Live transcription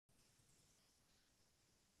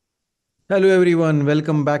Hello, everyone.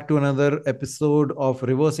 Welcome back to another episode of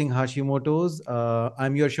Reversing Hashimoto's.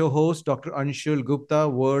 I'm your show host, Dr. Anshul Gupta,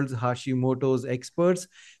 world's Hashimoto's experts.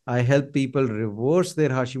 I help people reverse their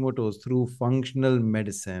Hashimoto's through functional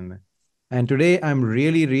medicine. And today, I'm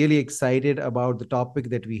really excited about the topic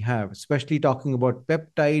that we have, especially talking about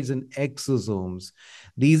peptides and exosomes.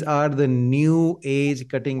 These are the new age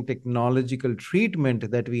cutting technological treatment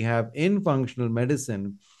that we have in functional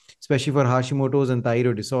medicine, especially for Hashimoto's and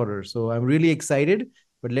thyroid disorders. So I'm really excited,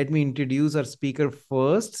 but let me introduce our speaker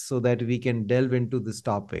first so that we can delve into this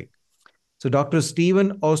topic. So Dr.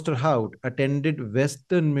 Stephen Osterhout attended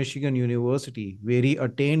Western Michigan University, where he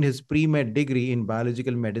attained his pre-med degree in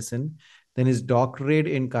biological medicine, then his doctorate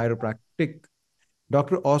in chiropractic.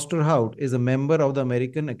 Dr. Osterhout is a member of the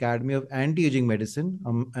American Academy of Anti-Aging Medicine,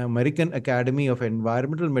 American Academy of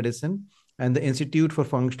Environmental Medicine, and the Institute for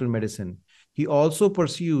Functional Medicine. He also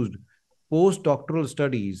pursued postdoctoral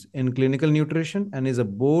studies in clinical nutrition and is a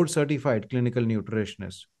board certified clinical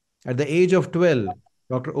nutritionist. At the age of 12,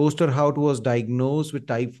 Dr. Osterhout was diagnosed with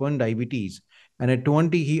type 1 diabetes, and at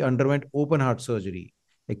 20, he underwent open heart surgery.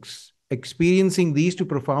 Experiencing these two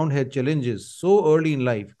profound health challenges so early in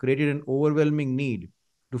life created an overwhelming need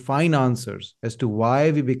to find answers as to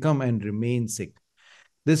why we become and remain sick.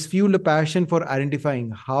 This fueled a passion for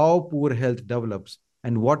identifying how poor health develops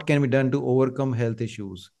and what can be done to overcome health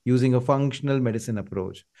issues using a functional medicine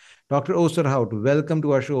approach. Dr. Osterhout, welcome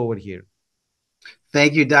to our show over here.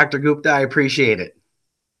 Thank you, Dr. Gupta. I appreciate it.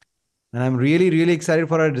 And I'm really excited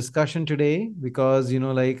for our discussion today because,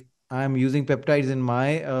 I'm using peptides in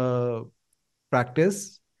my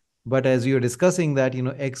practice. But as you're discussing that,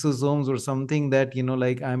 exosomes or something that,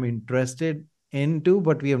 I'm interested into,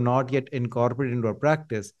 but we have not yet incorporated into our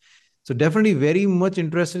practice. So definitely very much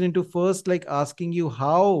interested into first, like asking you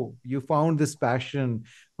how you found this passion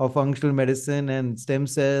of functional medicine and stem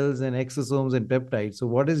cells and exosomes and peptides. So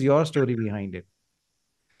what is your story behind it?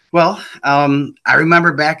 I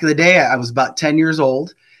remember back in the day, I was about 10 years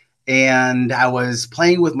old and I was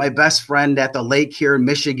playing with my best friend at the lake here in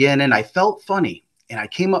Michigan, and I felt funny. And I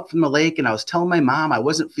came up from the lake and I was telling my mom I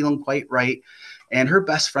wasn't feeling quite right. And her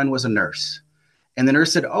best friend was a nurse. And the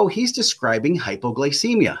nurse said, "Oh, he's describing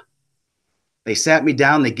hypoglycemia." They sat me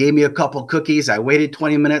down, they gave me a couple cookies. I waited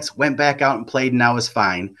 20 minutes, went back out and played, and I was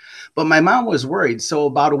fine. But my mom was worried. So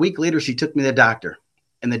about a week later, she took me to the doctor.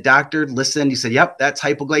 And the doctor listened. He said, "Yep, that's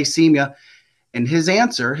hypoglycemia." And his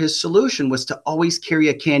answer, his solution was to always carry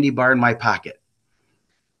a candy bar in my pocket.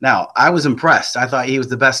 Now, I was impressed. I thought he was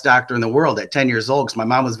the best doctor in the world at 10 years old because my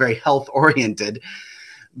mom was very health oriented.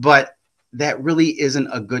 But that really isn't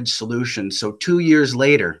a good solution. So 2 years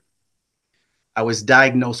later, I was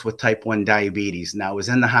diagnosed with type 1 diabetes. Now I was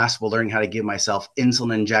in the hospital learning how to give myself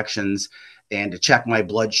insulin injections and to check my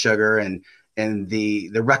blood sugar, and the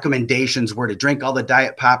recommendations were to drink all the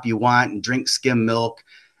diet pop you want and drink skim milk.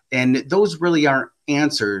 And those really aren't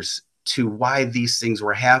answers to why these things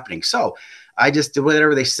were happening. So I just did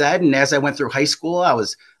whatever they said. And as I went through high school, I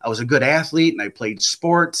was a good athlete and I played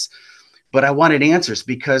sports, but I wanted answers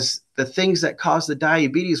because the things that caused the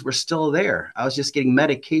diabetes were still there. I was just getting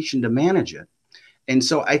medication to manage it. And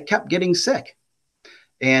so I kept getting sick,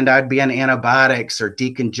 and I'd be on antibiotics or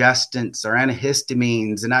decongestants or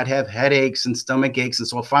antihistamines, and I'd have headaches and stomach aches. And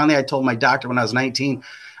so finally I told my doctor when I was 19,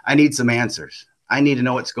 I need some answers. I need to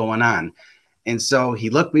know what's going on. And so he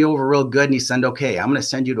looked me over real good and he said, "Okay, I'm going to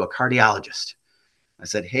send you to a cardiologist." I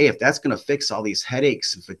said, "Hey, if that's going to fix all these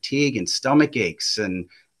headaches and fatigue and stomach aches, and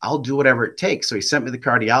I'll do whatever it takes." So he sent me to the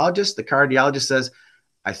cardiologist. The cardiologist says,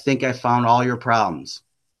 "I think I found all your problems."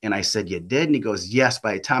 And I said, "You did?" And he goes, "Yes.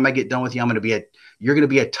 By the time I get done with you, you're going to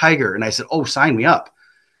be a tiger." And I said, "Oh, sign me up."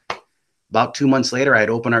 About 2 months later, I had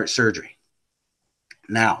open heart surgery.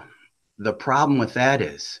 Now, the problem with that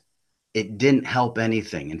is it didn't help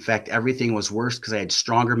anything. In fact, everything was worse because I had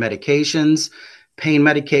stronger medications, pain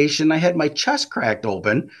medication. I had my chest cracked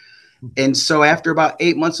open. And so after about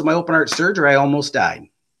 8 months of my open heart surgery, I almost died.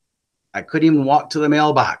 I couldn't even walk to the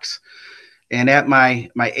mailbox. And at my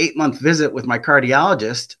 8 month visit with my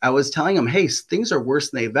cardiologist, I was telling him, "Hey, things are worse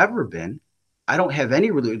than they've ever been. I don't have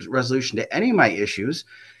any resolution to any of my issues."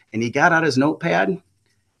 And he got out his notepad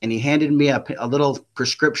and he handed me a little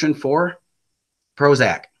prescription for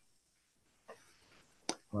Prozac.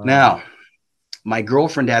 Wow. Now, my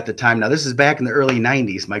girlfriend at the time, now this is back in the early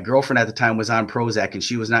 90s, my girlfriend at the time was on Prozac and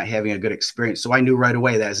she was not having a good experience. So I knew right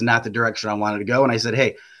away that is not the direction I wanted to go. And I said,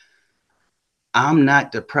 "Hey, I'm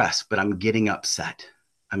not depressed, but I'm getting upset.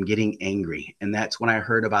 I'm getting angry." And that's when I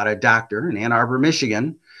heard about a doctor in Ann Arbor,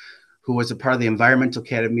 Michigan, who was a part of the Environmental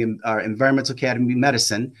Academy of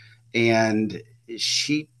Medicine. And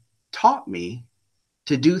she taught me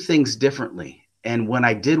to do things differently. And when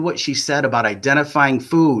I did what she said about identifying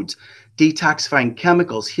foods, detoxifying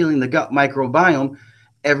chemicals, healing the gut microbiome,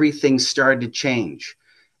 everything started to change.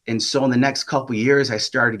 And so in the next couple of years, I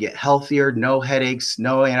started to get healthier, no headaches,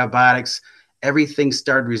 no antibiotics. Everything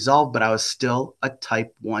started to resolve, but I was still a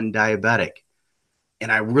type 1 diabetic.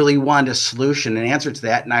 And I really wanted a solution, an answer to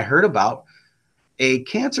that. And I heard about a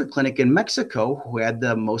cancer clinic in Mexico who had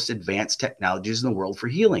the most advanced technologies in the world for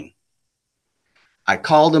healing. I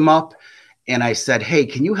called them up and I said, "Hey,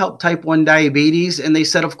 can you help type 1 diabetes?" And they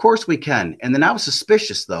said, "Of course we can." And then I was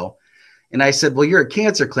suspicious though. And I said, "Well, you're a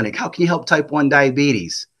cancer clinic. How can you help type 1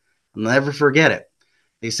 diabetes?" I'll never forget it.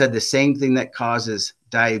 They said the same thing that causes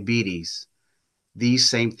diabetes, these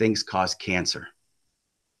same things cause cancer.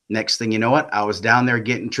 Next thing you know it, I was down there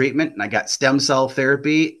getting treatment and I got stem cell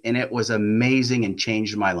therapy and it was amazing and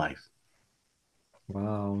changed my life.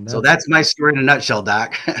 Wow, So that's that's my story in a nutshell,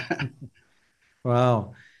 Doc.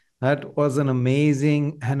 wow. That was an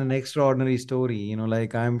amazing and an extraordinary story.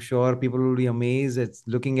 Like I'm sure people will be amazed at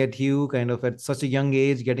looking at you kind of at such a young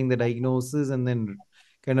age, getting the diagnosis and then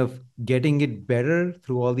kind of getting it better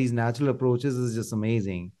through all these natural approaches is just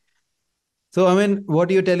amazing. So, I mean,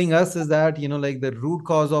 what you're telling us is that, like the root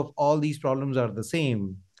cause of all these problems are the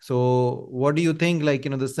same. So, what do you think, like,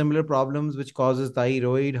 the similar problems which causes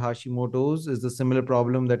thyroid, Hashimoto's is the similar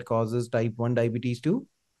problem that causes type 1 diabetes too?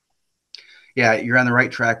 Yeah, you're on the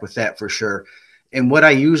right track with that for sure. And what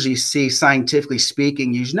I usually see, scientifically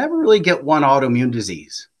speaking, you never really get one autoimmune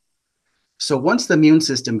disease. So once the immune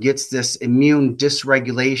system gets this immune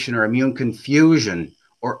dysregulation or immune confusion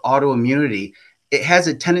or autoimmunity, it has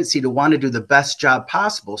a tendency to want to do the best job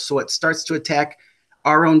possible. So it starts to attack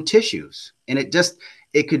our own tissues. And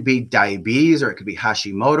it could be diabetes or it could be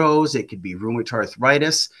Hashimoto's, it could be rheumatoid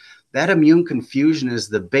arthritis. That immune confusion is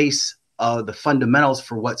the base of the fundamentals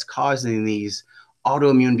for what's causing these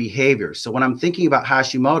autoimmune behaviors. So when I'm thinking about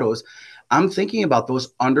Hashimoto's, I'm thinking about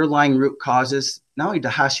those underlying root causes, not only to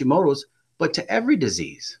Hashimoto's, but to every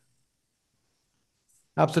disease.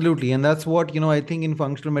 Absolutely. And that's what, I think in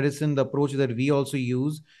functional medicine, the approach that we also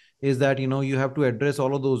use is that, you have to address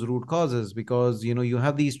all of those root causes because, you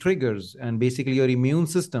have these triggers and basically your immune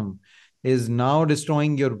system is now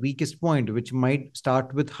destroying your weakest point, which might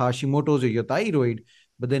start with Hashimoto's or your thyroid,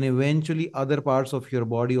 but then eventually other parts of your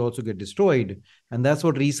body also get destroyed. And that's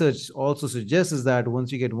what research also suggests is that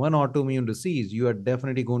once you get one autoimmune disease, you are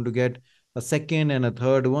definitely going to get a second and a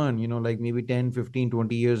third one, like maybe 10, 15,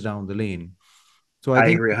 20 years down the lane. So I I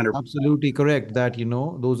think agree 100%. absolutely correct that,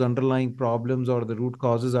 those underlying problems or the root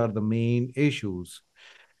causes are the main issues.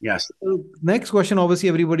 Yes. So next question, obviously,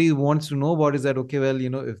 everybody wants to know about is that, okay, well,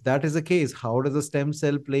 if that is the case, how does a stem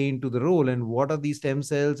cell play into the role and what are these stem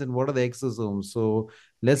cells and what are the exosomes? So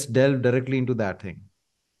let's delve directly into that thing.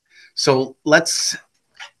 So let's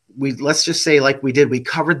just say like we did, we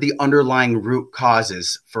covered the underlying root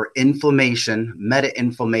causes for inflammation,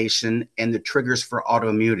 meta-inflammation, and the triggers for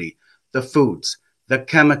autoimmunity, the foods, the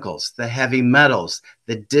chemicals, the heavy metals,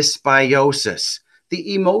 the dysbiosis,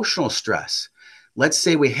 the emotional stress. Let's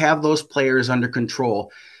say we have those players under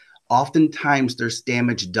control. Oftentimes there's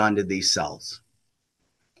damage done to these cells.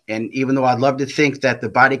 And even though I'd love to think that the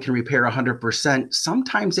body can repair 100%,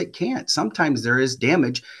 sometimes it can't. Sometimes there is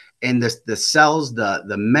damage, and the cells, the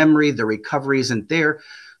memory, the recovery isn't there.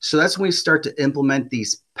 So that's when we start to implement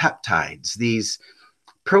these peptides, these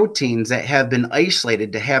proteins that have been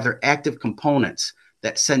isolated to have their active components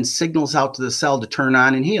that send signals out to the cell to turn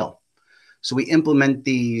on and heal. So we implement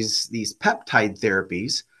these peptide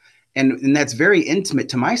therapies, and that's very intimate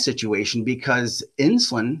to my situation because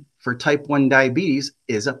insulin for type 1 diabetes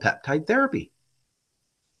is a peptide therapy.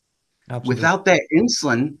 Absolutely. Without that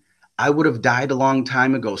insulin, I would have died a long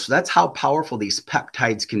time ago. So that's how powerful these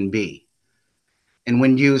peptides can be. And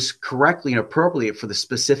when used correctly and appropriately for the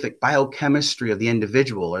specific biochemistry of the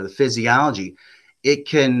individual or the physiology, it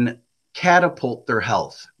can catapult their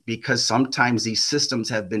health because sometimes these systems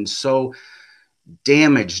have been so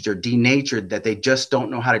damaged or denatured that they just don't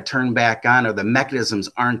know how to turn back on, or the mechanisms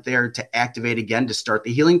aren't there to activate again to start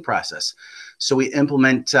the healing process. So we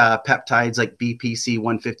implement peptides like BPC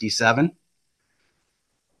 157,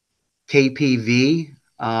 KPV,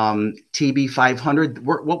 TB 500.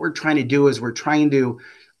 What we're trying to do is we're trying to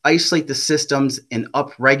isolate the systems and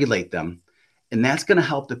upregulate them. And that's going to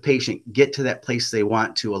help the patient get to that place they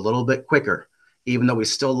want to a little bit quicker, even though we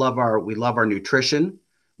love our nutrition.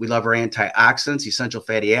 We love our antioxidants, essential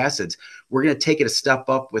fatty acids. We're going to take it a step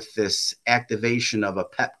up with this activation of a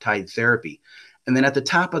peptide therapy. And then at the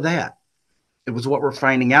top of that, it was what we're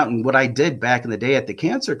finding out. And what I did back in the day at the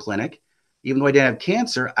cancer clinic, even though I didn't have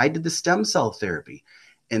cancer, I did the stem cell therapy.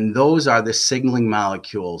 And those are the signaling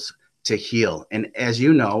molecules to heal. And as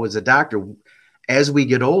you know, as a doctor, as we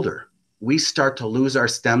get older, we start to lose our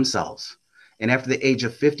stem cells. And after the age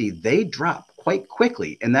of 50, they drop quite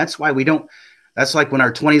quickly. And that's why we don't, that's like when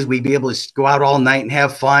our 20s, we'd be able to go out all night and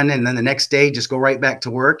have fun. And then the next day, just go right back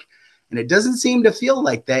to work. And it doesn't seem to feel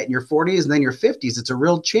like that in your 40s and then your 50s. It's a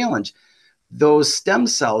real challenge. Those stem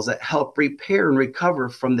cells that help repair and recover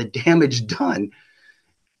from the damage done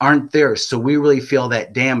aren't there. So we really feel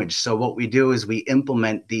that damage. So what we do is we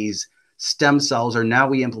implement these stem cells, or now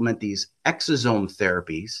we implement these exosome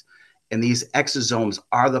therapies. And these exosomes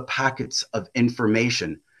are the pockets of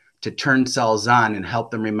information to turn cells on and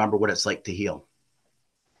help them remember what it's like to heal.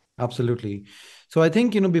 Absolutely. So I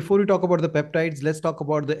think, before we talk about the peptides, let's talk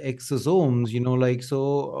about the exosomes,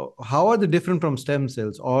 so how are they different from stem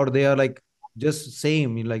cells, or they are like just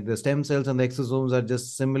same, like the stem cells and the exosomes are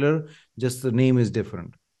just similar, just the name is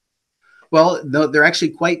different. Well, no, they're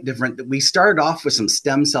actually quite different. We started off with some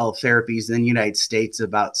stem cell therapies in the United States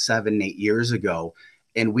about 7, 8 years ago.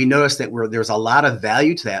 And we noticed that there's a lot of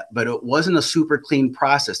value to that, but it wasn't a super clean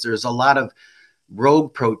process. There's a lot of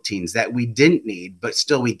rogue proteins that we didn't need, but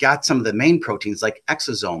still we got some of the main proteins like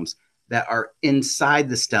exosomes that are inside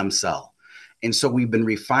the stem cell. And so we've been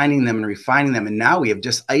refining them and refining them. And now we have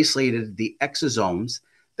just isolated the exosomes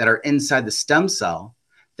that are inside the stem cell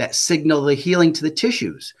that signal the healing to the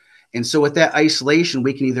tissues. And so with that isolation,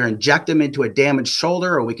 we can either inject them into a damaged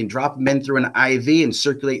shoulder or we can drop them in through an IV and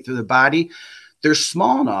circulate through the body. They're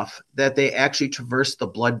small enough that they actually traverse the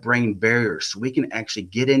blood-brain barrier. So we can actually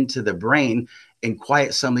get into the brain and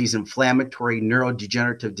quiet some of these inflammatory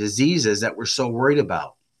neurodegenerative diseases that we're so worried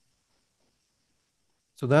about.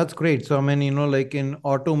 So that's great. So I mean, like in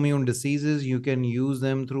autoimmune diseases, you can use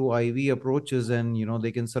them through IV approaches and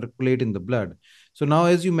they can circulate in the blood. So now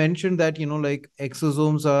as you mentioned that, like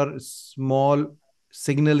exosomes are small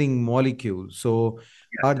signaling molecules. So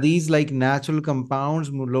are these like natural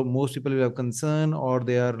compounds? Most people will have concern, or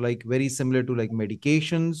they are like very similar to like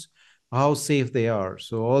medications, how safe they are.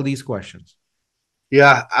 So all these questions.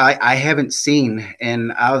 Yeah, I haven't seen,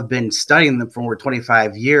 and I've been studying them for over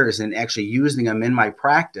 25 years and actually using them in my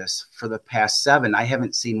practice for the past 7. I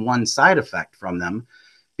haven't seen one side effect from them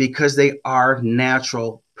because they are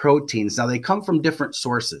natural proteins. Now, they come from different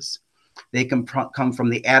sources. They can come from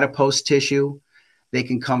the adipose tissue, they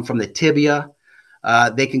can come from the tibia,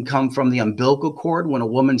 they can come from the umbilical cord. When a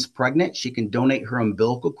woman's pregnant, she can donate her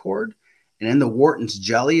umbilical cord. And in the Wharton's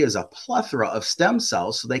jelly is a plethora of stem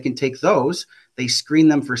cells, so they can take those, they screen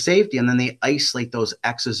them for safety, and then they isolate those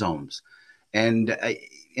exosomes. And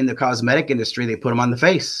in the cosmetic industry, they put them on the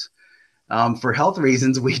face. For health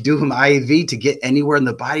reasons, we do them IV to get anywhere in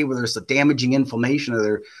the body where there's a damaging inflammation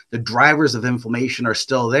or the drivers of inflammation are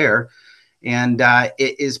still there. And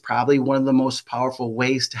it is probably one of the most powerful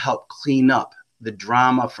ways to help clean up the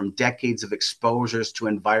drama from decades of exposures to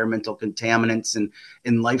environmental contaminants and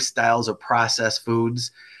lifestyles of processed foods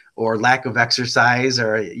or lack of exercise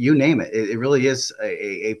or you name it. It really is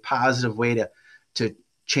a positive way to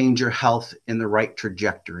change your health in the right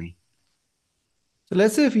trajectory. So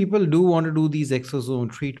let's say if people do want to do these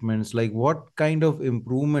exosome treatments, like what kind of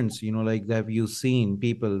improvements, like have you seen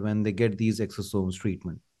people when they get these exosomes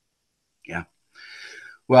treatment? Yeah.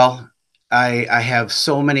 Well, I have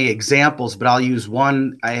so many examples, but I'll use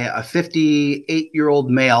one. A 58-year-old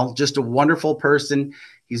male, just a wonderful person.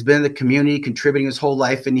 He's been in the community contributing his whole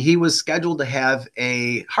life, and he was scheduled to have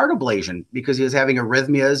a heart ablation because he was having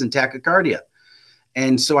arrhythmias and tachycardia.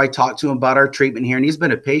 And so I talked to him about our treatment here, and he's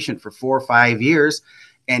been a patient for 4 or 5 years.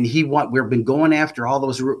 And we've been going after all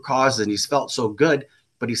those root causes, and he's felt so good,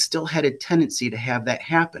 but he still had a tendency to have that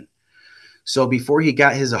happen. So before he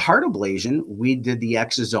got his heart ablation, we did the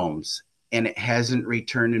exosomes, and it hasn't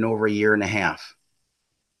returned in over a year and a half.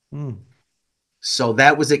 Hmm. So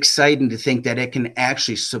that was exciting to think that it can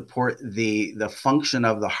actually support the function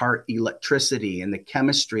of the heart electricity and the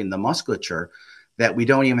chemistry and the musculature that we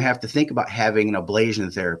don't even have to think about having an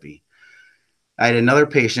ablation therapy. I had another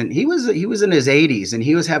patient. He was in his 80s and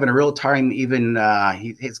he was having a real time. Even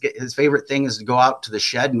his favorite thing is to go out to the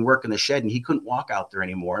shed and work in the shed, and he couldn't walk out there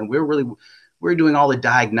anymore. And we're doing all the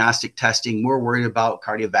diagnostic testing. We're worried about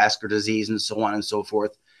cardiovascular disease and so on and so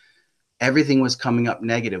forth. Everything was coming up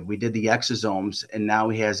negative. We did the exosomes, and now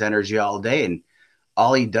he has energy all day. And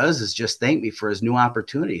all he does is just thank me for his new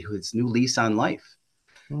opportunity, his new lease on life.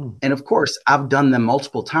 Hmm. And of course, I've done them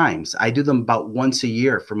multiple times. I do them about once a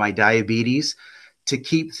year for my diabetes to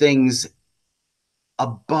keep things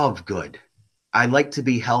above good. I like to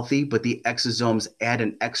be healthy, but the exosomes add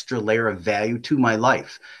an extra layer of value to my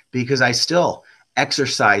life because I still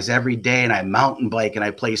exercise every day and I mountain bike and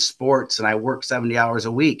I play sports and I work 70 hours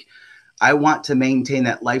a week. I want to maintain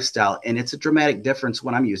that lifestyle. And it's a dramatic difference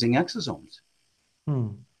when I'm using exosomes. Hmm.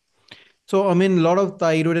 So, I mean, a lot of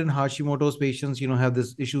thyroid and Hashimoto's patients, have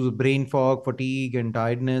this issues of brain fog, fatigue, and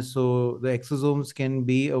tiredness. So, the exosomes can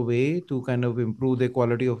be a way to kind of improve their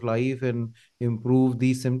quality of life and improve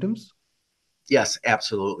these symptoms. Yes,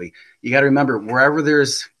 absolutely. You got to remember wherever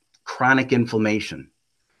there's chronic inflammation,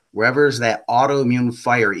 wherever there's that autoimmune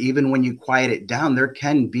fire, even when you quiet it down, there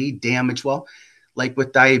can be damage. Well, like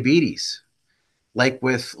with diabetes, like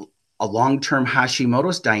with a long-term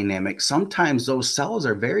Hashimoto's dynamic, sometimes those cells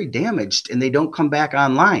are very damaged and they don't come back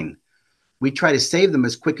online. We try to save them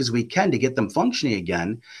as quick as we can to get them functioning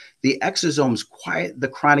again. The exosomes quiet the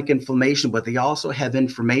chronic inflammation, but they also have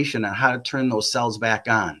information on how to turn those cells back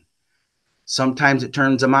on. Sometimes it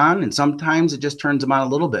turns them on, and sometimes it just turns them on a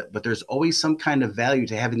little bit, but there's always some kind of value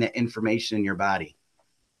to having that information in your body.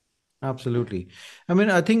 Absolutely. I mean,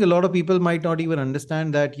 I think a lot of people might not even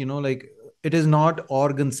understand that, like it is not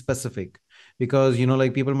organ specific because,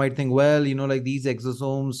 like people might think, well, like these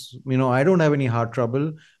exosomes, I don't have any heart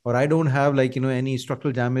trouble or I don't have like, any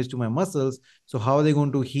structural damage to my muscles. So how are they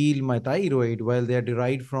going to heal my thyroid while they are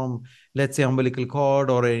derived from, let's say, umbilical cord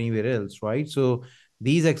or anywhere else, right? So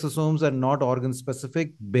these exosomes are not organ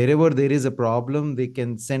specific. Wherever there is a problem, they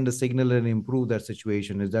can send a signal and improve that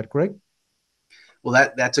situation. Is that correct?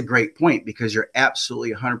 Well, that's a great point because you're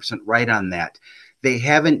absolutely 100% right on that. They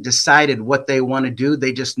haven't decided what they want to do.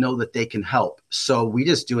 They just know that they can help. So we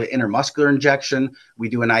just do an intermuscular injection. We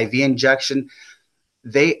do an IV injection.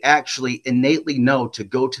 They actually innately know to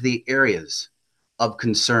go to the areas of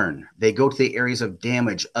concern. They go to the areas of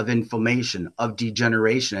damage, of inflammation, of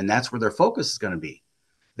degeneration, and that's where their focus is going to be.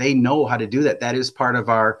 They know how to do that. That is part of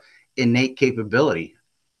our innate capability.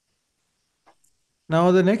 Now,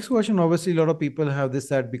 the next question, obviously, a lot of people have this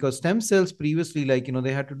that because stem cells previously, like,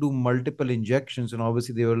 they had to do multiple injections and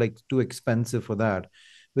obviously they were like too expensive for that.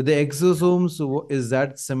 With the exosomes, so is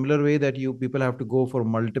that similar way that you people have to go for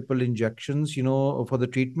multiple injections, for the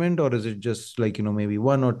treatment, or is it just like, maybe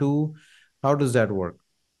one or two? How does that work?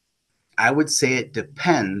 I would say it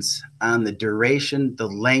depends on the duration, the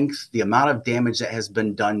length, the amount of damage that has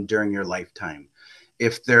been done during your lifetime.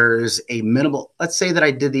 If there's a minimal, let's say that I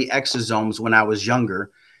did the exosomes when I was younger,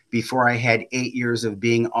 before I had 8 years of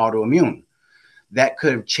being autoimmune, that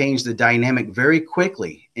could have changed the dynamic very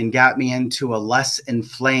quickly and got me into a less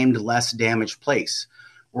inflamed, less damaged place.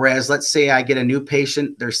 Whereas, let's say I get a new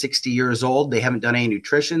patient, they're 60 years old, they haven't done any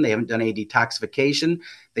nutrition, they haven't done any detoxification,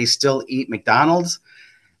 they still eat McDonald's.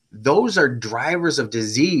 Those are drivers of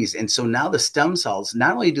disease. And so now the stem cells,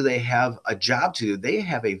 not only do they have a job to do, they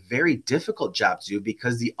have a very difficult job to do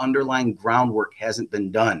because the underlying groundwork hasn't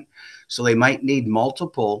been done. So they might need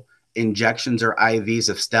multiple injections or IVs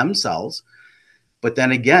of stem cells. But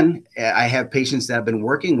then again, I have patients that I've been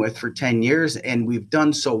working with for 10 years and we've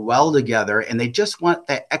done so well together and they just want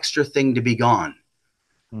that extra thing to be gone.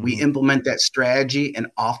 We Mhm. implement that strategy and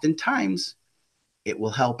oftentimes it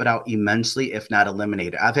will help it out immensely, if not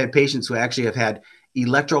eliminate it. I've had patients who actually have had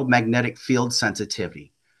electromagnetic field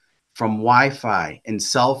sensitivity from Wi-Fi and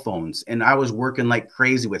cell phones. And I was working like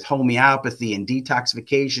crazy with homeopathy and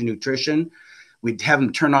detoxification, nutrition. We'd have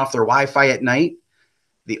them turn off their Wi-Fi at night.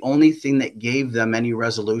 The only thing that gave them any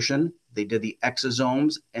resolution, they did the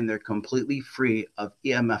exosomes and they're completely free of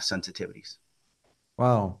EMF sensitivities.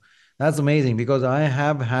 Wow, that's amazing because I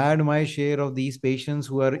have had my share of these patients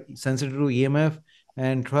who are sensitive to EMF.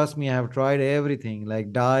 And trust me, I have tried everything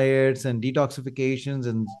like diets and detoxifications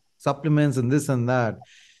and supplements and this and that.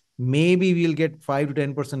 Maybe we'll get 5 to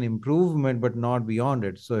 10% improvement, but not beyond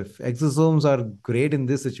it. So if exosomes are great in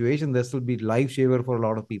this situation, this will be life saver for a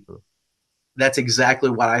lot of people. That's exactly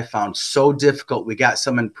what I found so difficult. We got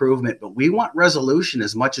some improvement, but we want resolution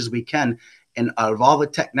as much as we can. And out of all the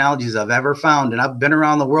technologies I've ever found, and I've been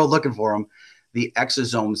around the world looking for them, the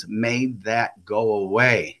exosomes made that go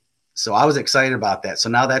away. So I was excited about that. So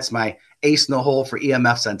now that's my ace in the hole for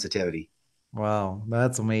EMF sensitivity. Wow,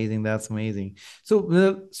 that's amazing. That's amazing.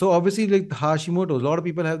 So, so obviously, like Hashimoto, a lot of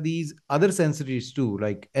people have these other sensitivities too.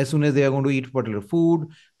 Like as soon as they are going to eat particular food,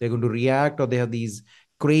 they're going to react, or they have these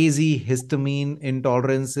crazy histamine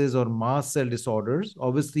intolerances or mast cell disorders.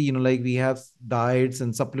 Obviously, like we have diets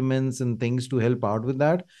and supplements and things to help out with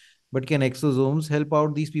that. But can exosomes help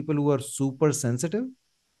out these people who are super sensitive?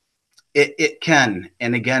 It can.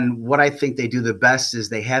 And again, what I think they do the best is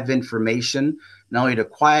they have information not only to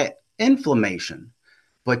quiet inflammation,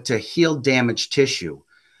 but to heal damaged tissue.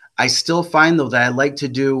 I still find though that I like to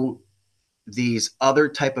do these other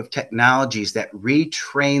type of technologies that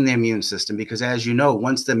retrain the immune system, because as you know,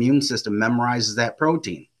 once the immune system memorizes that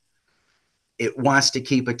protein, it wants to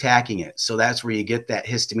keep attacking it. So that's where you get that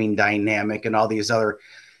histamine dynamic and all these other,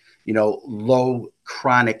 low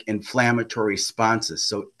chronic inflammatory responses.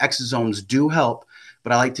 So exosomes do help,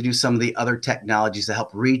 but I like to do some of the other technologies to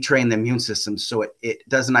help retrain the immune system so it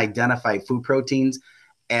doesn't identify food proteins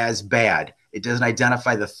as bad. It doesn't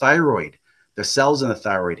identify the thyroid, the cells in the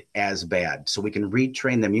thyroid as bad. So we can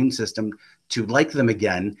retrain the immune system to like them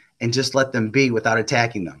again and just let them be without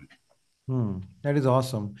attacking them. That is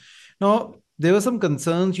awesome. Now, there were some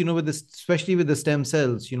concerns, with this, especially with the stem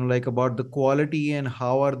cells, like about the quality and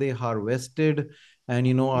how are they harvested, and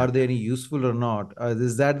Yeah. are they any useful or not?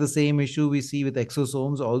 Is that the same issue we see with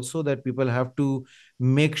exosomes also, that people have to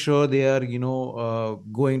make sure they are,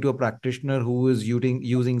 going to a practitioner who is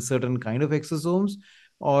using certain kind of exosomes,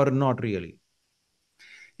 or not really?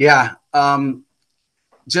 Yeah.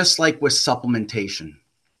 Just like with supplementation,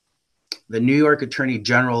 the New York Attorney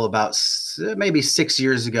General about maybe 6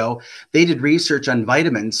 years ago, they did research on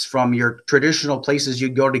vitamins from your traditional places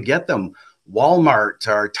you'd go to get them, Walmart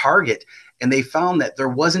or Target, and they found that there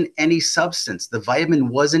wasn't any substance. The vitamin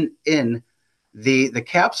wasn't in the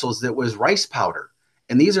capsules, that was rice powder.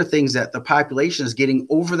 And these are things that the population is getting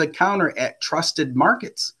over the counter at trusted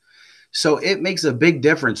markets. So it makes a big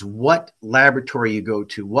difference what laboratory you go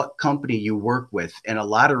to, what company you work with, and a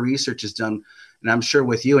lot of research is done. And I'm sure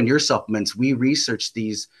with you and your supplements, we research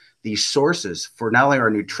these sources for not only our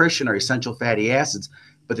nutrition, our essential fatty acids,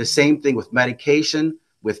 but the same thing with medication,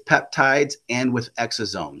 with peptides, and with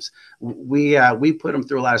exosomes. We put them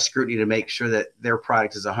through a lot of scrutiny to make sure that their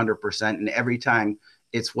product is 100%, and every time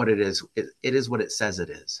it's what it is. It is what it says it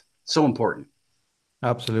is. So important.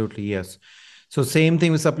 Absolutely, yes. So same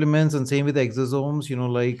thing with supplements and same with exosomes,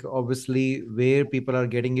 like obviously where people are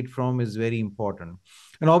getting it from is very important.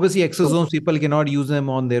 And obviously exosomes, people cannot use them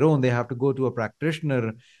on their own. They have to go to a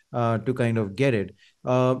practitioner to kind of get it.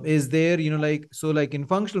 Is there, like in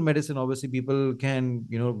functional medicine, obviously people can,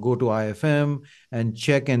 go to IFM and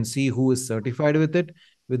check and see who is certified with it.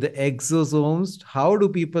 With the exosomes, how do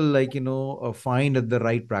people find the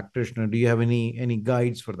right practitioner? Do you have any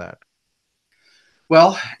guides for that?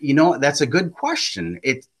 Well, that's a good question.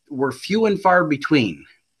 We're few and far between,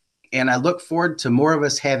 and I look forward to more of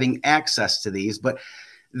us having access to these. But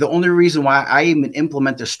the only reason why I even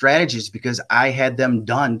implement the strategies is because I had them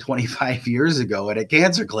done 25 years ago at a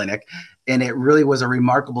cancer clinic, and it really was a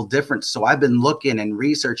remarkable difference. So I've been looking and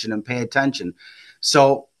researching and pay attention.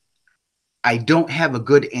 So I don't have a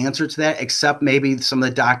good answer to that, except maybe some of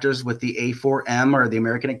the doctors with the A4M or the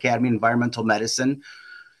American Academy of Environmental Medicine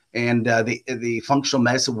and the functional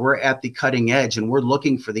medicine. We're at the cutting edge and we're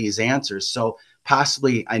looking for these answers. So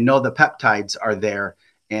possibly, I know the peptides are there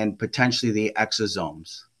and potentially the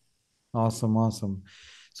exosomes. Awesome, awesome.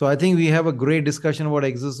 So I think we have a great discussion about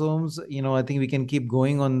exosomes. I think we can keep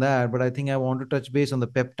going on that, but I think I want to touch base on the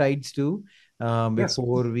peptides too, Yes.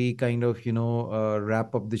 before we kind of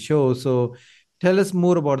wrap up the show. So tell us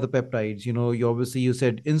more about the peptides. You obviously you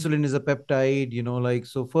said insulin is a peptide.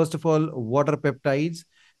 So first of all, what are peptides,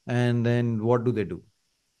 and then what do they do?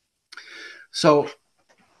 So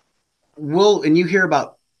and you hear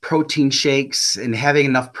about protein shakes and having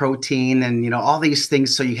enough protein and all these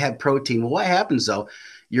things, so you have protein. Well, what happens though?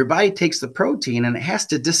 Your body takes the protein and it has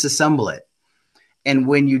to disassemble it. And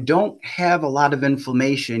when you don't have a lot of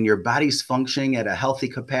inflammation, your body's functioning at a healthy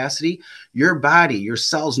capacity, your body, your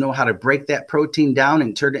cells know how to break that protein down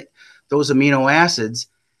and turn it, those amino acids,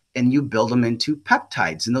 and you build them into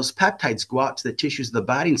peptides. And those peptides go out to the tissues of the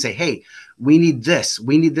body and say, hey, we need this.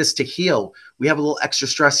 We need this to heal. We have a little extra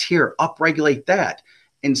stress here. Upregulate that.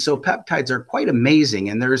 And so peptides are quite amazing.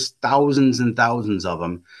 And there's thousands and thousands of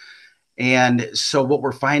them. And so what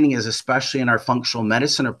we're finding is, especially in our functional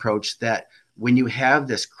medicine approach, that when you have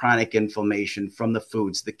this chronic inflammation from the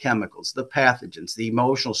foods, the chemicals, the pathogens, the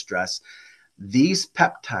emotional stress, these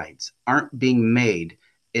peptides aren't being made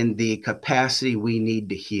in the capacity we need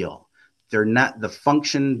to heal. They're not, the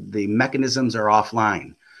function, the mechanisms are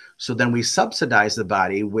offline. So then we subsidize the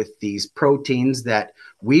body with these proteins that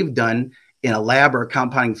we've done in a lab or a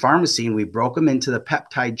compounding pharmacy, and we broke them into the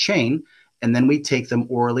peptide chain, and then we take them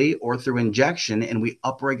orally or through injection, and we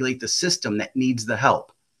upregulate the system that needs the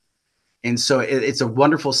help. And so it's a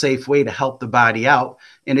wonderful, safe way to help the body out.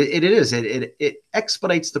 And it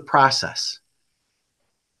expedites the process.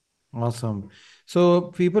 Awesome. So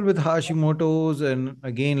people with Hashimoto's and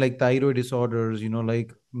again like thyroid disorders,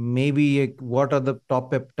 like maybe what are the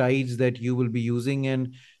top peptides that you will be using,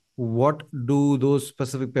 and what do those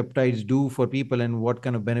specific peptides do for people, and what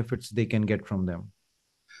kind of benefits they can get from them?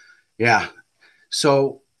 Yeah.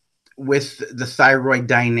 So with the thyroid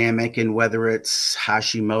dynamic and whether it's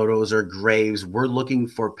Hashimoto's or Graves', we're looking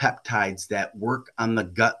for peptides that work on the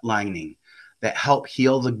gut lining, that help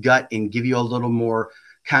heal the gut and give you a little more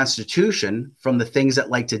constitution from the things that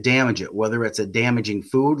like to damage it, whether it's a damaging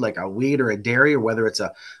food like a wheat or a dairy, or whether it's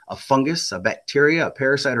a fungus, a bacteria, a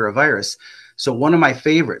parasite, or a virus. So one of my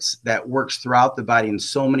favorites that works throughout the body in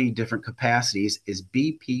so many different capacities is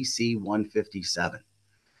BPC 157.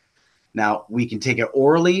 Now, we can take it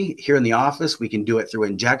orally here in the office. We can do it through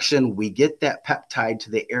injection. We get that peptide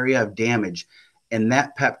to the area of damage, and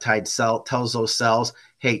that peptide cell tells those cells,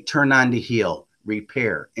 hey, turn on to heal,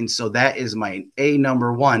 repair. And so that is my A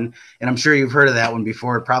number one. And I'm sure you've heard of that one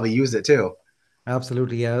before, probably used it too.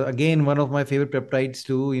 Absolutely. Yeah. Again, one of my favorite peptides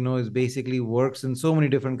too, is basically works in so many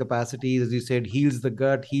different capacities. As you said, heals the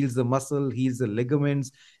gut, heals the muscle, heals the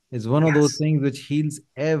ligaments. It's one of those Yes. things which heals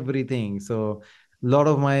everything. So a lot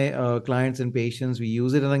of my clients and patients, we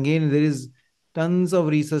use it. And again, there is tons of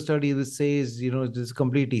research studies which says, it's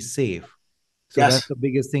completely safe. So that's Yes, the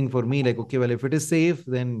biggest thing for me. Like, okay, well, if it is safe,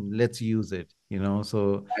 then let's use it.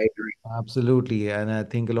 So I agree. absolutely. And I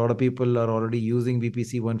think a lot of people are already using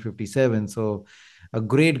BPC 157. So a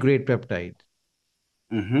great, great peptide.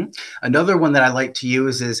 Hmm. Another one that I like to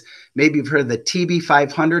use is maybe you've heard of the TB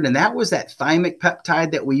 500, and that was that thymic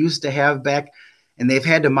peptide that we used to have back, and they've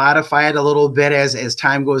had to modify it a little bit as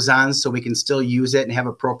time goes on, so we can still use it and have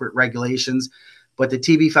appropriate regulations. But the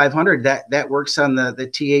TB 500 that works on the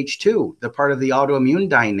TH2, the part of the autoimmune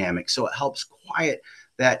dynamic, so it helps quiet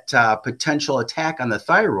that potential attack on the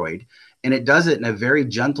thyroid, and it does it in a very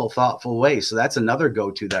gentle, thoughtful way. So that's another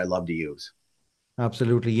go-to that I love to use.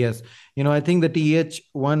 Absolutely, yes. I think the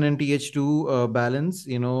TH1 and TH2 balance,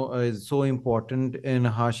 is so important in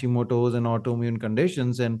Hashimoto's and autoimmune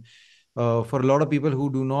conditions. And for a lot of people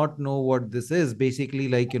who do not know what this is, basically,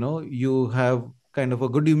 like, you have kind of a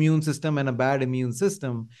good immune system and a bad immune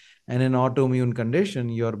system. And in autoimmune condition,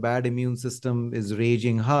 your bad immune system is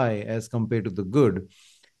raging high as compared to the good.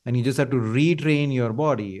 And you just have to retrain your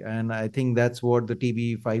body. And I think that's what the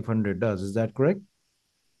TB 500 does. Is that correct?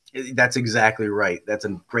 That's exactly right. That's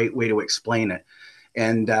a great way to explain it,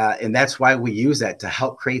 and that's why we use that to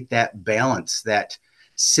help create that balance, that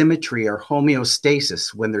symmetry or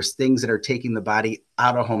homeostasis. When there's things that are taking the body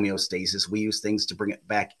out of homeostasis, we use things to bring it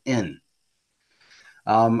back in.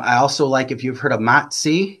 I also like if you've heard of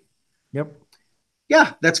MOTS-C. Yep.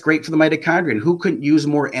 Yeah, that's great for the mitochondria. And who couldn't use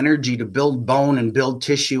more energy to build bone and build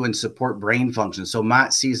tissue and support brain function? So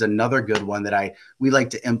MOTS-C is another good one that I we like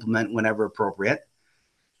to implement whenever appropriate.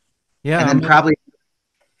 Yeah, And I then mean, probably,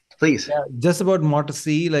 please. yeah, just about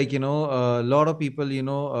Motosi, like, a lot of people,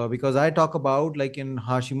 because I talk about like in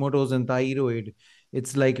Hashimoto's and thyroid,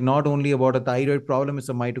 it's like not only about a thyroid problem, it's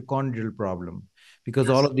a mitochondrial problem. Because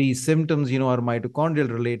all Yes. of these symptoms, are mitochondrial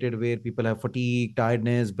related, where people have fatigue,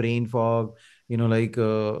 tiredness, brain fog, like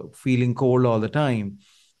feeling cold all the time.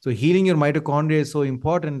 So healing your mitochondria is so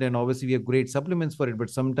important, and obviously we have great supplements for it. But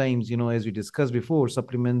sometimes, as we discussed before,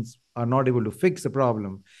 supplements are not able to fix the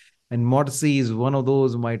problem, and MOTS-C is one of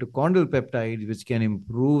those mitochondrial peptides which can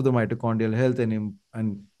improve the mitochondrial health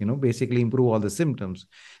and basically improve all the symptoms.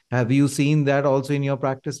 Have you seen that also in your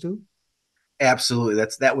practice too? Absolutely.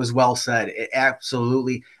 That was well said.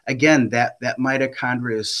 Absolutely. Again, that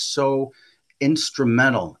mitochondria is so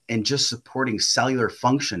instrumental in just supporting cellular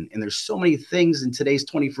function. And there's so many things in today's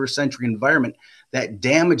 21st century environment that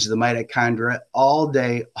damage the mitochondria all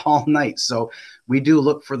day, all night. So we do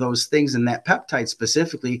look for those things in that peptide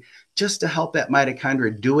specifically just to help that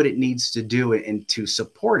mitochondria do what it needs to do and to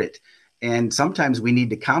support it. And sometimes we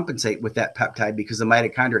need to compensate with that peptide because the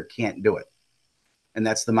mitochondria can't do it. And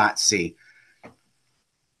that's the MOTS-C.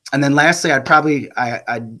 And then lastly, I'd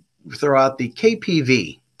throw out the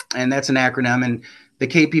KPV, and that's an acronym. And the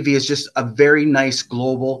KPV is just a very nice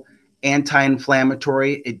global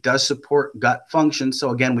anti-inflammatory. It does support gut function. So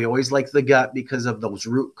again, we always like the gut because of those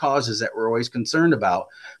root causes that we're always concerned about.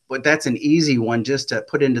 But that's an easy one just to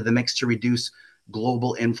put into the mix to reduce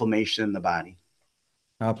global inflammation in the body.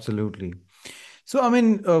 Absolutely. So, I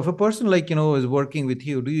mean, if a person like, is working with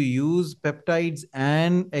you, do you use peptides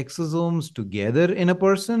and exosomes together in a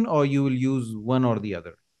person, or you will use one or the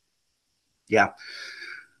other? Yeah.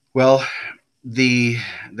 Well, the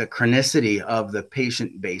the chronicity of the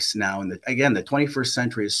patient base now, and again, the 21st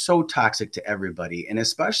century is so toxic to everybody, and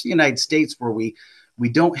especially the United States, where we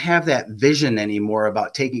don't have that vision anymore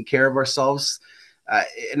about taking care of ourselves.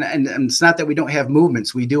 And it's not that we don't have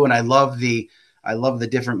movements, we do, and I love the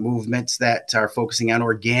different movements that are focusing on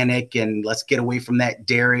organic and let's get away from that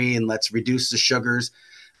dairy and let's reduce the sugars.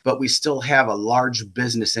 but we still have a large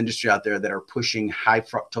business industry out there that are pushing high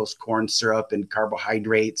fructose corn syrup and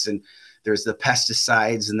carbohydrates. And there's the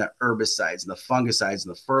pesticides and the herbicides and the fungicides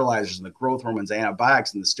and the fertilizers and the growth hormones,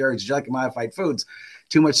 antibiotics and the steroids, genetically modified foods.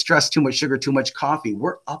 Too much stress, too much sugar, too much coffee.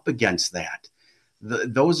 We're up against that.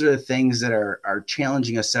 Those are the things that are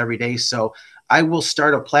challenging us every day. So I will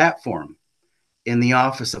start a platform in the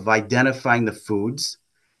office of identifying the foods,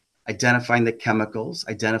 identifying the chemicals,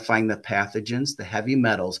 identifying the pathogens, the heavy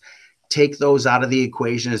metals, take those out of the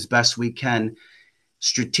equation as best we can,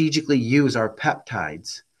 strategically use our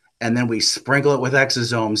peptides, and then we sprinkle it with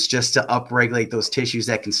exosomes just to upregulate those tissues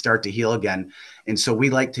that can start to heal again. And so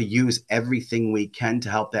we like to use everything we can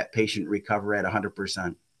to help that patient recover at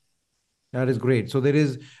 100%. That is great. So there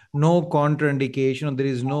is no contraindication, or there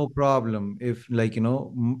is no problem if, like,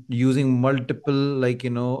 using multiple, like,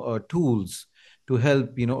 tools to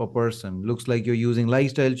help, a person. Looks like you're using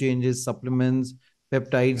lifestyle changes, supplements,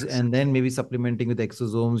 peptides, Yes. and then maybe supplementing with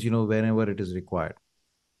exosomes, whenever it is required.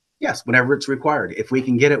 Yes, whenever it's required. If we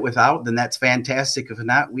can get it without, then that's fantastic. If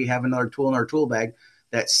not, we have another tool in our tool bag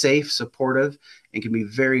that's safe, supportive, and can be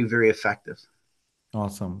very, very effective.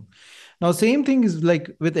 Awesome. Now, same thing is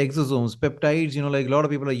like with exosomes, peptides, like a lot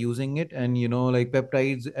of people are using it. And, like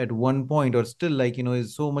peptides at one point or still like,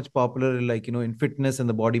 is so much popular, like, in fitness and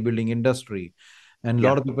the bodybuilding industry. And a Yeah.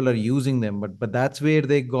 lot of people are using them. But that's where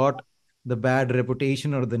they got the bad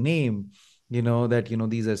reputation or the name, that,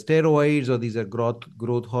 these are steroids or these are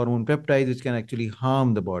growth hormone peptides, which can actually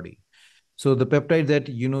harm the body. So the peptides that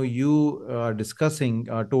you are discussing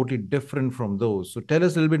are totally different from those. So tell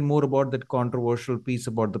us a little bit more about that controversial piece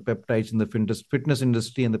about the peptides in the fitness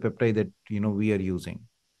industry and the peptide that we are using.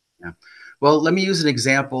 Yeah. Well, let me use an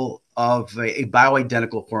example of a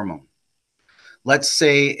bioidentical hormone. Let's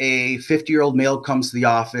say a 50-year-old male comes to the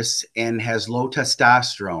office and has low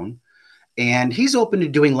testosterone, and he's open to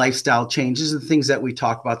doing lifestyle changes and things that we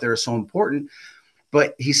talk about that are so important,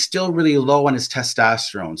 but he's still really low on his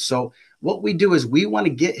testosterone. So what we do is we want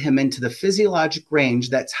to get him into the physiologic range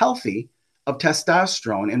that's healthy of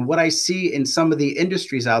testosterone. And what I see in some of the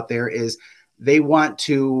industries out there is they want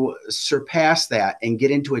to surpass that and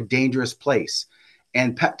get into a dangerous place.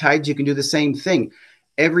 And peptides, you can do the same thing.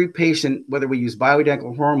 Every patient, whether we use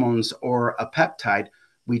bioidentical hormones or a peptide,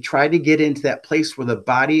 we try to get into that place where the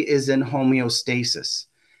body is in homeostasis.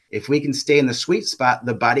 If we can stay in the sweet spot,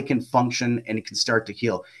 the body can function and it can start to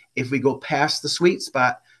heal. If we go past the sweet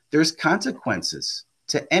spot, there's consequences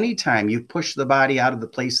to any time you push the body out of the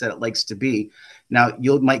place that it likes to be. Now,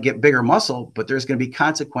 you might get bigger muscle, but there's going to be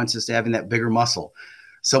consequences to having that bigger muscle.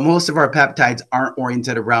 So most of our peptides aren't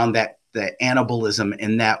oriented around the anabolism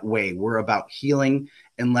in that way. We're about healing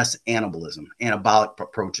and less anabolism, anabolic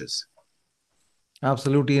approaches.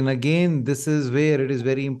 Absolutely. And again, this is where it is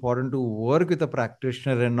very important to work with a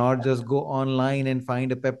practitioner and not just go online and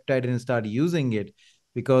find a peptide and start using it,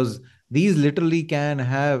 because these literally can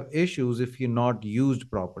have issues if you're not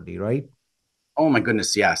used properly, right? Oh my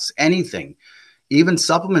goodness, yes. Anything, even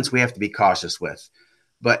supplements, we have to be cautious with.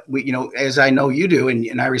 But we, as I know you do,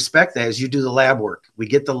 and I respect that, as you do the lab work, we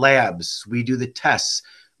get the labs, we do the tests,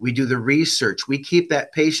 we do the research, we keep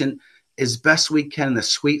that patient as best we can in the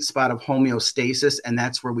sweet spot of homeostasis, and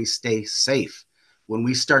that's where we stay safe. When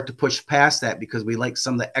we start to push past that because we like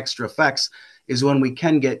some of the extra effects, is when we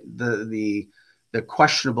can get the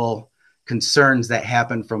questionable concerns that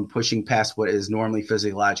happen from pushing past what is normally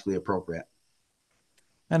physiologically appropriate.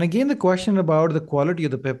 And again, the question about the quality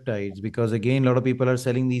of the peptides, because again, a lot of people are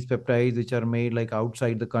selling these peptides which are made like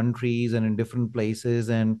outside the countries and in different places.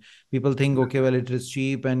 And people think, okay, well, it is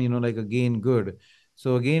cheap and, like again, good.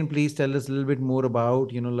 So again, please tell us a little bit more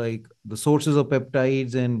about, like the sources of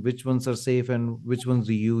peptides and which ones are safe and which ones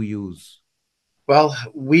do you use? Well,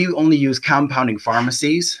 we only use compounding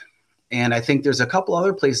pharmacies. And I think there's a couple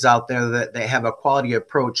other places out there that they have a quality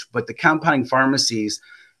approach, but the compounding pharmacies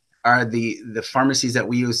are the pharmacies that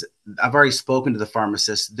we use. I've already spoken to the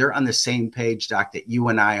pharmacists. They're on the same page, Doc, that you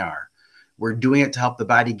and I are. We're doing it to help the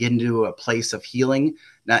body get into a place of healing,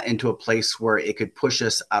 not into a place where it could push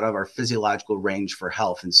us out of our physiological range for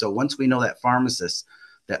health. And so once we know that pharmacist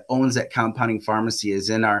that owns that compounding pharmacy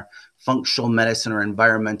is in our functional medicine or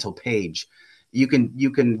environmental page, you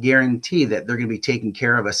can guarantee that they're going to be taking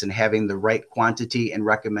care of us and having the right quantity and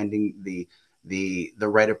recommending the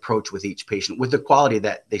right approach with each patient with the quality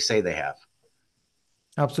that they say they have.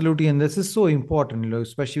 Absolutely. And this is so important,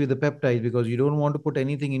 especially with the peptides, because you don't want to put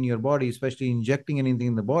anything in your body, especially injecting anything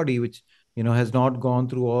in the body, which, has not gone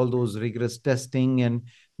through all those rigorous testing and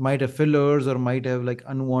might have fillers or might have like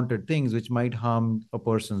unwanted things which might harm a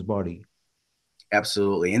person's body.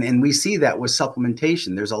 Absolutely. And we see that with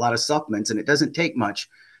supplementation. There's a lot of supplements and it doesn't take much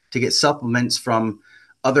to get supplements from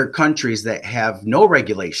other countries that have no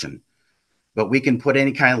regulation, but we can put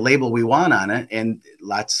any kind of label we want on it. And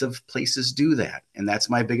lots of places do that. And that's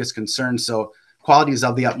my biggest concern. So quality is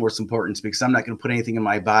of the utmost importance because I'm not going to put anything in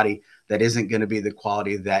my body that isn't going to be the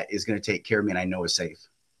quality that is going to take care of me and I know is safe.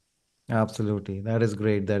 Absolutely. That is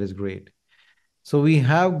great. That is great. So we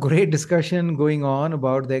have great discussion going on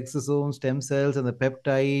about the exosomes, stem cells, and the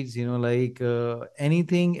peptides.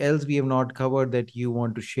 Anything else we have not covered that you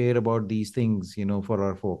want to share about these things, for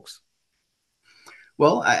our folks.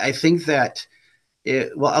 Well, I think that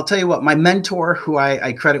well, I'll tell you what, my mentor, who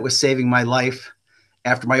I credit with saving my life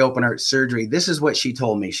after my open heart surgery, this is what she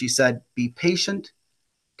told me. She said, be patient,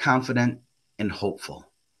 confident, and hopeful.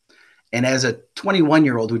 And as a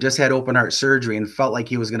 21-year-old who just had open heart surgery and felt like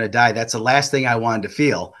he was going to die, that's the last thing I wanted to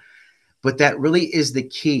feel. But that really is the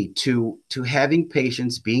key to having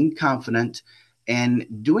patience, being confident, and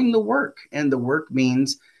doing the work. And the work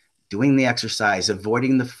means doing the exercise,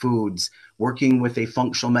 avoiding the foods, working with a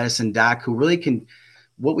functional medicine doc who really can.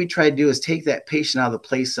 What we try to do is take that patient out of the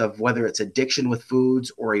place of whether it's addiction with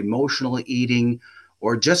foods or emotional eating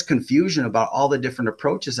or just confusion about all the different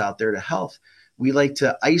approaches out there to health. We like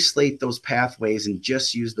to isolate those pathways and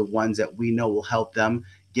just use the ones that we know will help them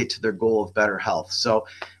get to their goal of better health. So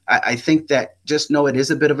I think that just know it is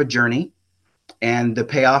a bit of a journey and the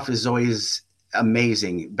payoff is always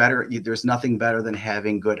amazing. Better, there's nothing better than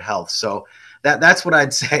having good health. So that's what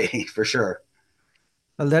I'd say for sure.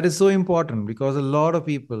 Well, that is so important because a lot of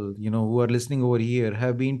people, who are listening over here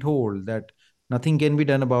have been told that nothing can be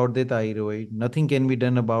done about their thyroid, nothing can be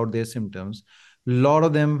done about their symptoms. A lot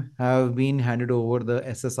of them have been handed over the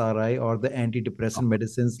SSRI or the antidepressant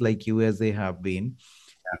medicines like you as they have been.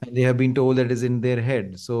 And they have been told that is in their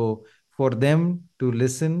head. So for them to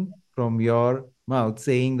listen from your mouth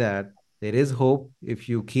saying that there is hope, if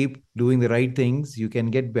you keep doing the right things, you can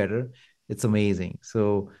get better. It's amazing.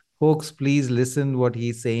 So folks, please listen what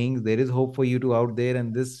he's saying. There is hope for you to out there,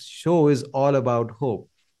 and this show is all about hope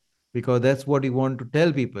because that's what we want to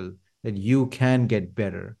tell people that you can get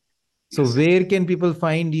better. So Yes. where can people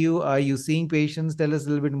find you? Are you seeing patients? Tell us a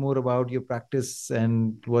little bit more about your practice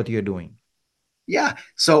and what you're doing. Yeah.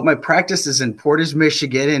 So my practice is in Portage,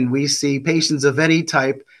 Michigan, and we see patients of any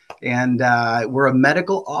type. And we're a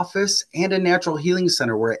medical office and a natural healing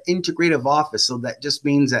center. We're an integrative office. So that just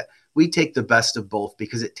means that we take the best of both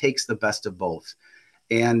because it takes the best of both.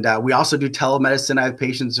 And we also do telemedicine. I have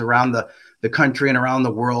patients around the country and around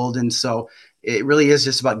the world. And so it really is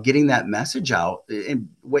just about getting that message out. And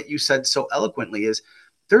what you said so eloquently is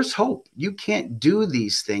there's hope. You can't do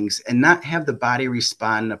these things and not have the body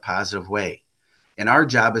respond in a positive way. And our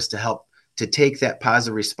job is to help to take that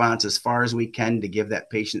positive response as far as we can to give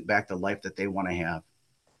that patient back the life that they want to have.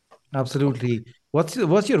 Absolutely. What's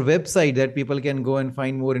your website that people can go and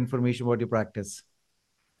find more information about your practice?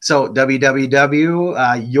 So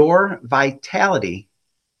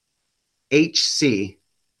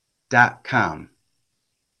www.yourvitalityhc.com.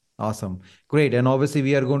 Awesome. Great. And obviously,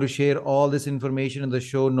 we are going to share all this information in the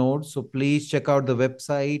show notes. So please check out the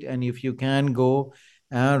website. And if you can go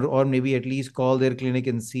and, or maybe at least call their clinic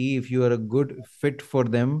and see if you are a good fit for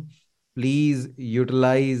them, please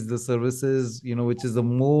utilize the services, which is the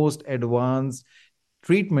most advanced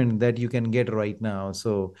treatment that you can get right now.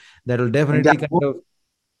 So that'll And definitely kind of.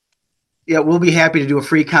 yeah, we'll be happy to do a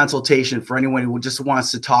free consultation for anyone who just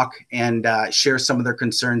wants to talk and share some of their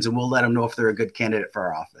concerns, and we'll let them know if they're a good candidate for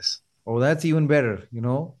our office. Oh, that's even better.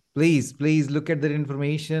 Please look at that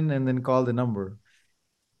information and then call the number.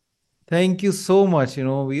 Thank you so much.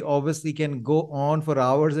 We obviously can go on for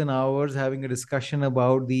hours and hours having a discussion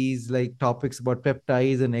about these like topics about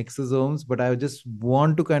peptides and exosomes, but I just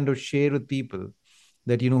want to kind of share with people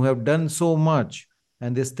that, who have done so much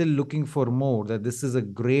and they're still looking for more, that this is a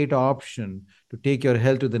great option to take your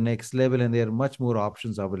health to the next level, and there are much more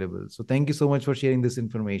options available. So thank you so much for sharing this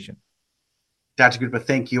information. Dr. Gupta,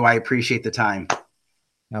 thank you. I appreciate the time.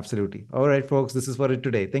 Absolutely. All right, folks, this is for it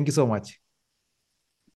today. Thank you so much.